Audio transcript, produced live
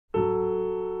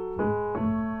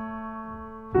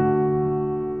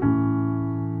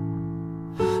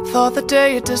Thought the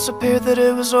day you disappeared that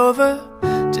it was over.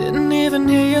 Didn't even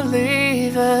hear you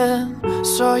leaving.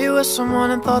 Saw you with someone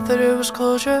and thought that it was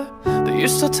closure, but you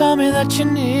still tell me that you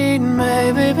need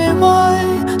me. Baby,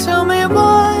 why? Tell me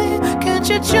why can't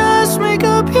you just make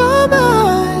up your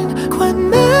mind? Quit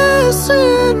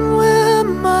messing with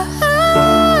my head.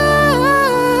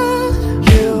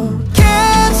 You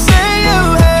can't say you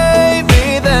hate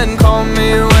me, then call me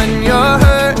when you're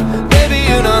hurt. Baby,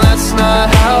 you know that's not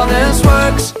how this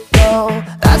works. No,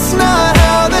 that's not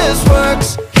how this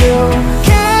works. You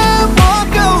can't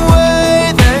walk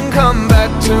away, then come back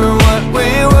to what we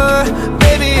were.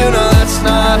 Baby, you know that's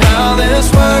not how this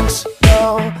works.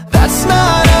 No, that's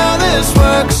not how this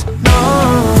works. No,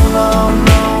 no,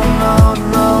 no, no,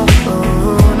 no,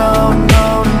 no, no,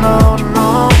 no, no.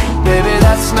 Baby,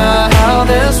 that's not how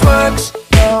this works.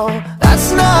 No,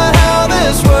 that's not how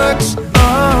this works.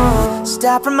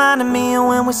 Stop reminding me of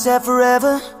when we said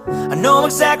forever. I know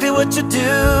exactly what you're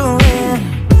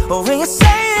doing. But when you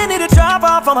say you need to drop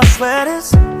off all my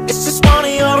sweaters, it's just one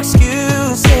of your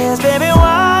excuses. Baby,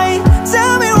 why?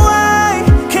 Tell me why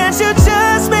can't you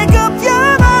just make up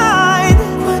your mind?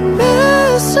 Quit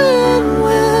messing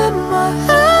with my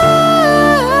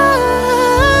head.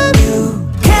 You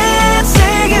can't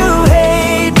say you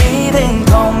hate me, then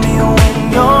call me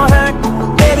when you're hurt.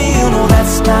 Baby, you know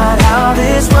that's not how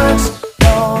this works.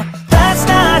 No, that's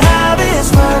not how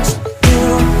this works.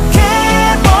 You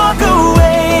can't walk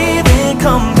away, then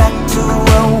come back to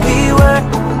where we were.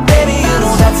 Baby, you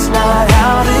know that's not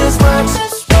how this works.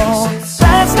 No,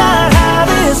 that's not how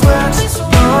this works.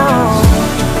 No,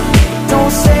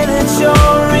 don't say that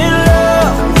you're in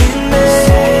love with me,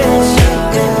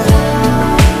 yeah.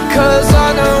 'Cause I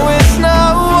know it's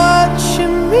not what you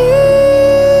mean.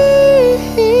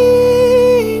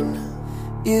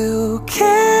 You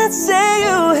can't say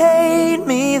you hate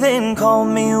me, then call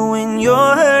me when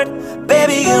you're hurt.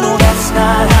 Baby, you know that's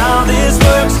not how this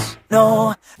works.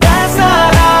 No, that's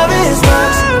not how this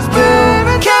works.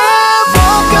 You can't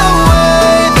walk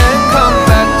away, then come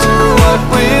back to what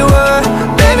we were.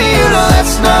 Baby, you know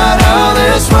that's not how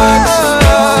this works.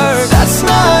 That's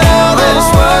not how this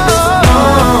works. No,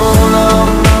 no,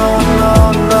 no, no,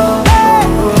 no,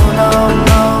 no,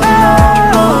 no,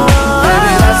 no.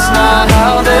 Baby, that's not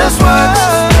how this works.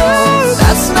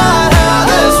 That's not how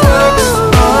this works.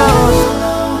 No,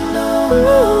 no,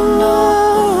 no, no,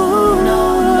 no,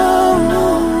 no, no,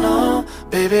 no.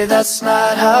 Baby, that's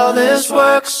not how this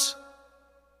works.